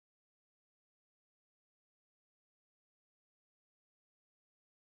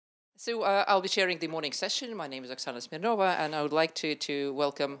So I'll be chairing the morning session. My name is Oksana Smirnova, and I would like to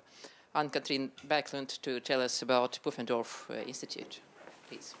welcome Ann-Katrin Bäcklund to tell us about Pufendorf Institute.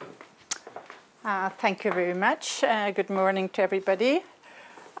 Please. Thank you very much. Good morning to everybody.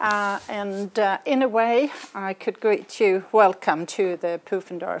 In a way, I could greet you welcome to the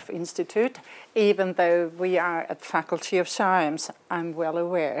Pufendorf Institute, even though we are at Faculty of Science. I'm well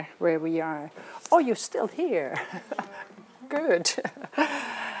aware where we are. Oh, you're still here. Good.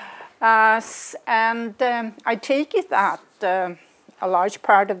 I take it that a large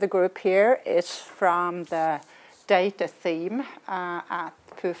part of the group here is from the data theme at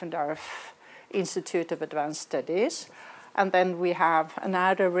Pufendorf Institute of Advanced Studies. And then we have an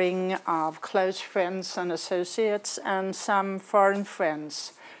outer ring of close friends and associates and some foreign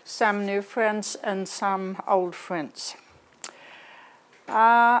friends, some new friends and some old friends.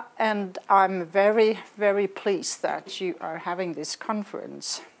 And I'm very, very pleased that you are having this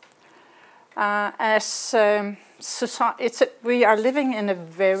conference. We are living in a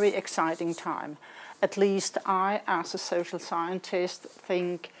very exciting time. At least I, as a social scientist,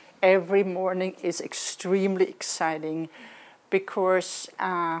 think every morning is extremely exciting because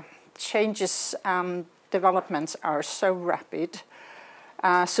changes and developments are so rapid.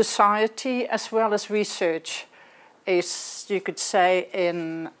 Society as well as research is, you could say,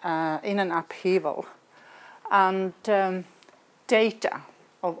 in an upheaval. And data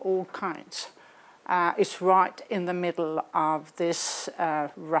of all kinds is right in the middle of this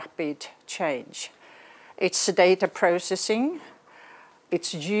rapid change. It's data processing,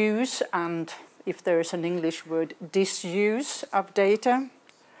 its use, and if there is an English word, disuse of data.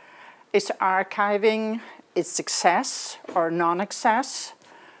 It's archiving, its access or non-access,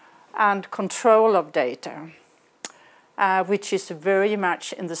 and control of data, which is very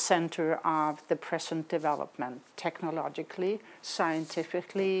much in the center of the present development, technologically,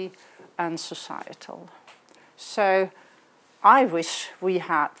 scientifically, and societal. So I wish we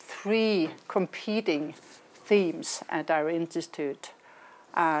had three competing themes at our institute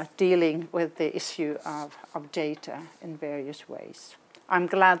dealing with the issue of data in various ways. I'm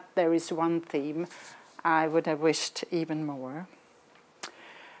glad there is one theme. I would have wished even more.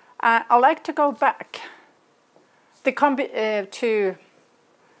 I'd like to go back to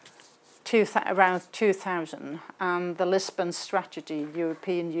around 2000 and the Lisbon strategy,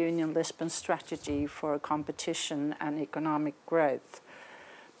 European Union Lisbon strategy for competition and economic growth,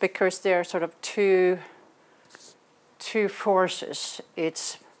 because there are sort of two forces.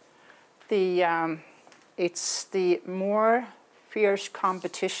 It's the more fierce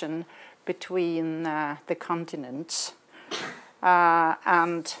competition between the continents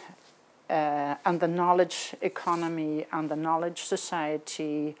and the knowledge economy and the knowledge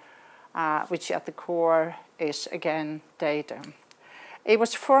society, which at the core is, again, data. It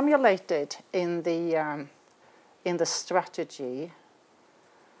was formulated in the strategy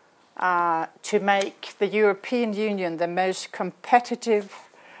to make the European Union the most competitive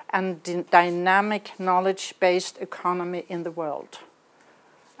and dynamic knowledge-based economy in the world,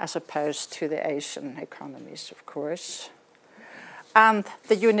 as opposed to the Asian economies, of course. And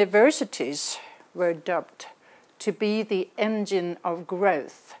the universities were dubbed to be the engine of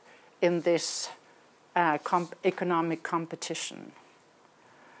growth in this economic competition.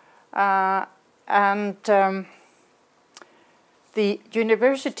 The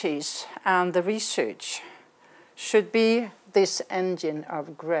universities and the research should be this engine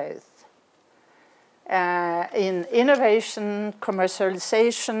of growth in innovation,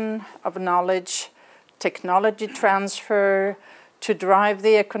 commercialization of knowledge, technology transfer, to drive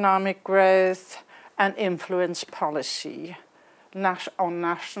the economic growth and influence policy on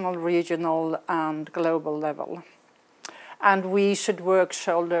national, regional, and global level. And we should work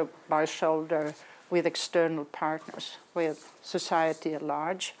shoulder by shoulder with external partners, with society at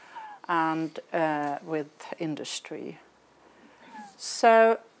large, and with industry.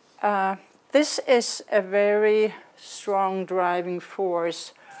 So this is a very strong driving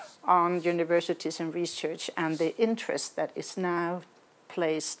force on universities and research, and the interest that is now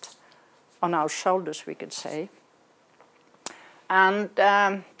placed on our shoulders, we could say. And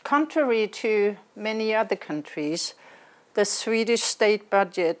contrary to many other countries, the Swedish state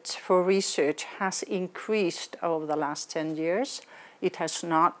budget for research has increased over the last 10 years. It has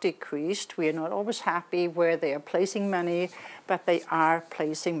not decreased. We are not always happy where they are placing money, but they are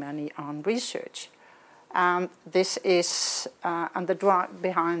placing money on research. This is, and the drive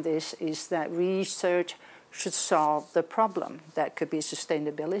behind this is that research should solve the problem. That could be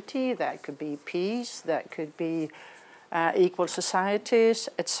sustainability, that could be peace, that could be equal societies,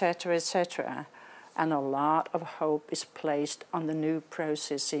 etc., etc. And a lot of hope is placed on the new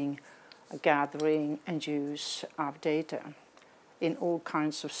processing gathering and use of data in all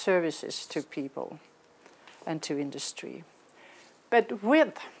kinds of services to people and to industry. But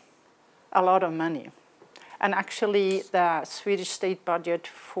with a lot of money. And actually the Swedish state budget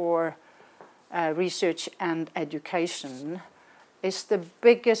for research and education is the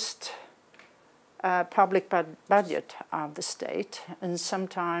biggest public budget of the state. And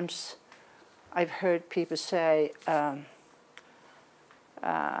sometimes I've heard people say,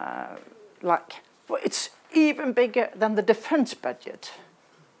 like, well, it's even bigger than the defense budget.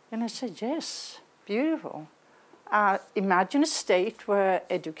 And I said, yes, beautiful. Imagine a state where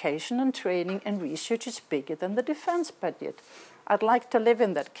education and training and research is bigger than the defense budget. I'd like to live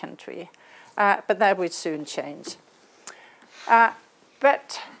in that country, but that would soon change.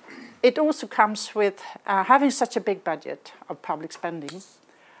 But it also comes with having such a big budget of public spending.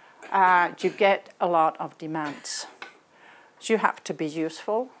 You get a lot of demands. You have to be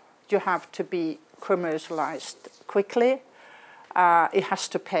useful. You have to be commercialized quickly. It has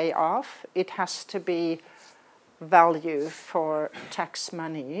to pay off. It has to be value for tax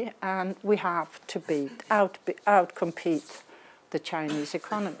money, and we have to outcompete the Chinese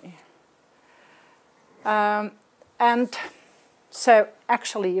economy. And so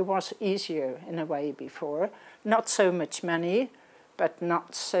actually it was easier in a way before. Not so much money, but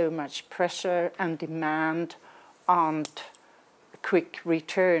not so much pressure and demand on quick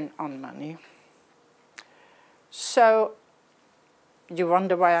return on money. So you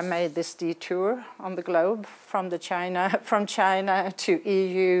wonder why I made this detour on the globe from China to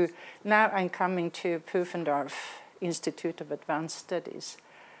EU. Now I'm coming to Pufendorf Institute of Advanced Studies.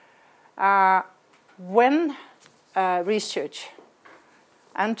 When research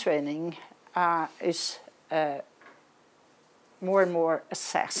and training is more and more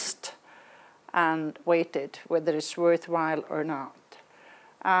assessed and weighted, whether it's worthwhile or not.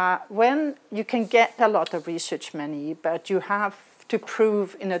 When you can get a lot of research money, but you have to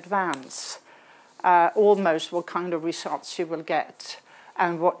prove in advance almost what kind of results you will get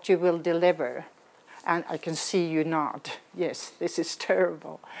and what you will deliver. And I can see you nod. Yes, this is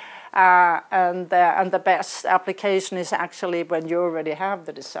terrible. And the best application is actually when you already have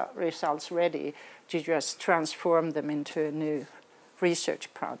the results ready, to just transform them into a new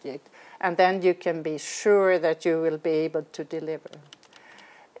research project. And then you can be sure that you will be able to deliver.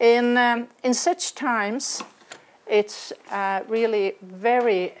 In such times, it's really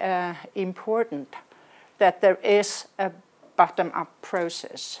very important that there is a bottom-up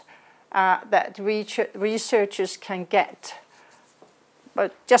process, that researchers can get,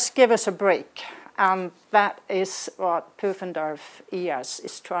 but just give us a break. And that is what Pufendorf IAS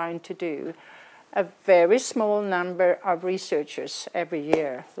is trying to do. A very small number of researchers every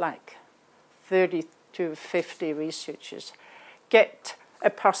year, like 30 to 50 researchers, get a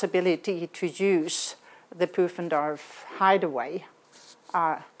possibility to use the Pufendorf hideaway,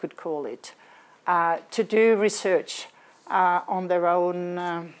 could call it, to do research on their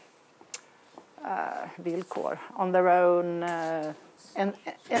own villkor, on their own,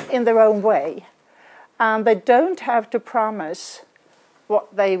 in their own way. And they don't have to promise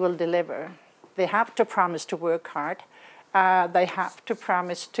what they will deliver. They have to promise to work hard. They have to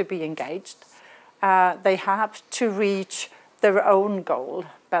promise to be engaged. They have to reach their own goal,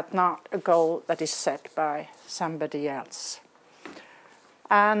 but not a goal that is set by somebody else.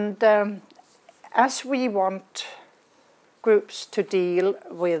 And as we want groups to deal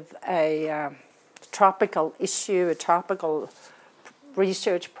with a topical issue, a topical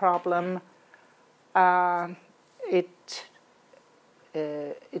research problem,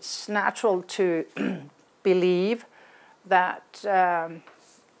 it's natural to believe that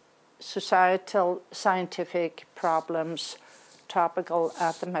societal scientific problems topical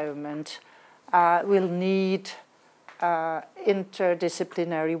at the moment will need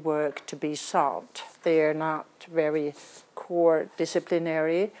interdisciplinary work to be solved. They are not very core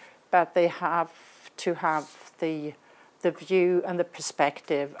disciplinary, but they have to have the view and the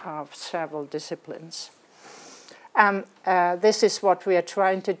perspective of several disciplines. And this is what we are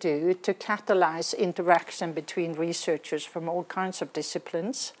trying to do, to catalyze interaction between researchers from all kinds of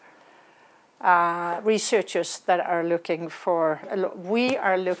disciplines. Researchers that are looking for, we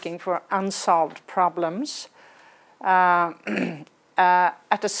are looking for unsolved problems at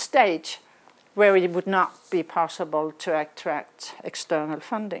a stage where it would not be possible to attract external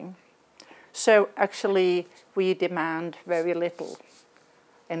funding. So actually we demand very little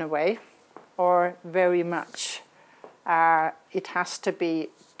in a way, or very much. It has to be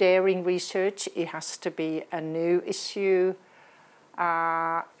daring research, it has to be a new issue,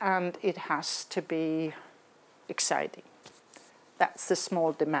 and it has to be exciting. That's the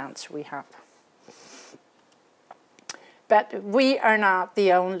small demands we have. But we are not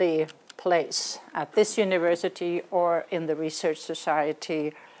the only place at this university or in the research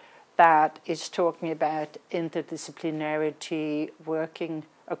society that is talking about interdisciplinarity, working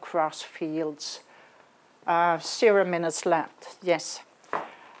across fields. 0 minutes left, yes.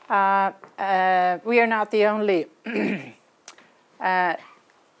 We are not the only.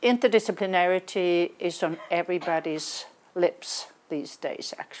 Interdisciplinarity is on everybody's lips these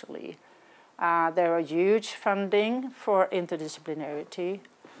days, actually. There are huge funding for interdisciplinarity,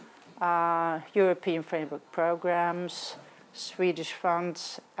 European framework programs, Swedish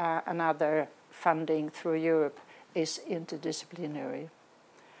funds, and other funding through Europe is interdisciplinary.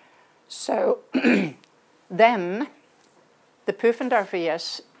 So then the Pufendorf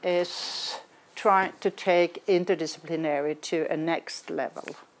IAS is trying to take interdisciplinary to a next level.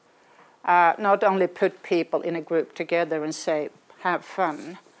 Not only put people in a group together and say, have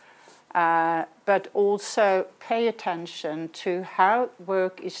fun, but also pay attention to how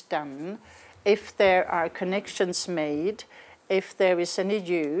work is done, if there are connections made, if there is any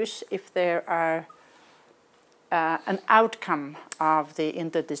use, if there are an outcome of the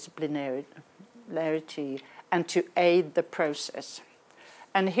interdisciplinarity, and to aid the process.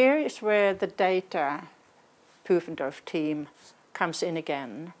 And here is where the data Pufendorf team comes in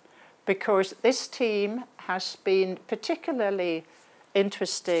again, because this team has been particularly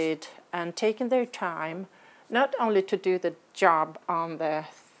interested and taken their time not only to do the job on the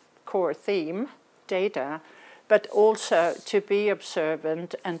core theme, data, but also to be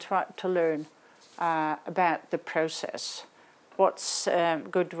observant and try to learn about the process. What's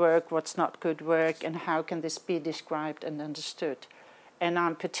good work, what's not good work, and how can this be described and understood. And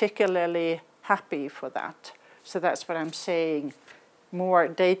I'm particularly happy for that. So that's what I'm saying, more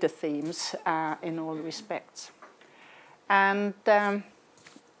data themes in all respects. And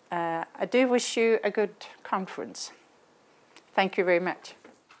I do wish you a good conference. Thank you very much.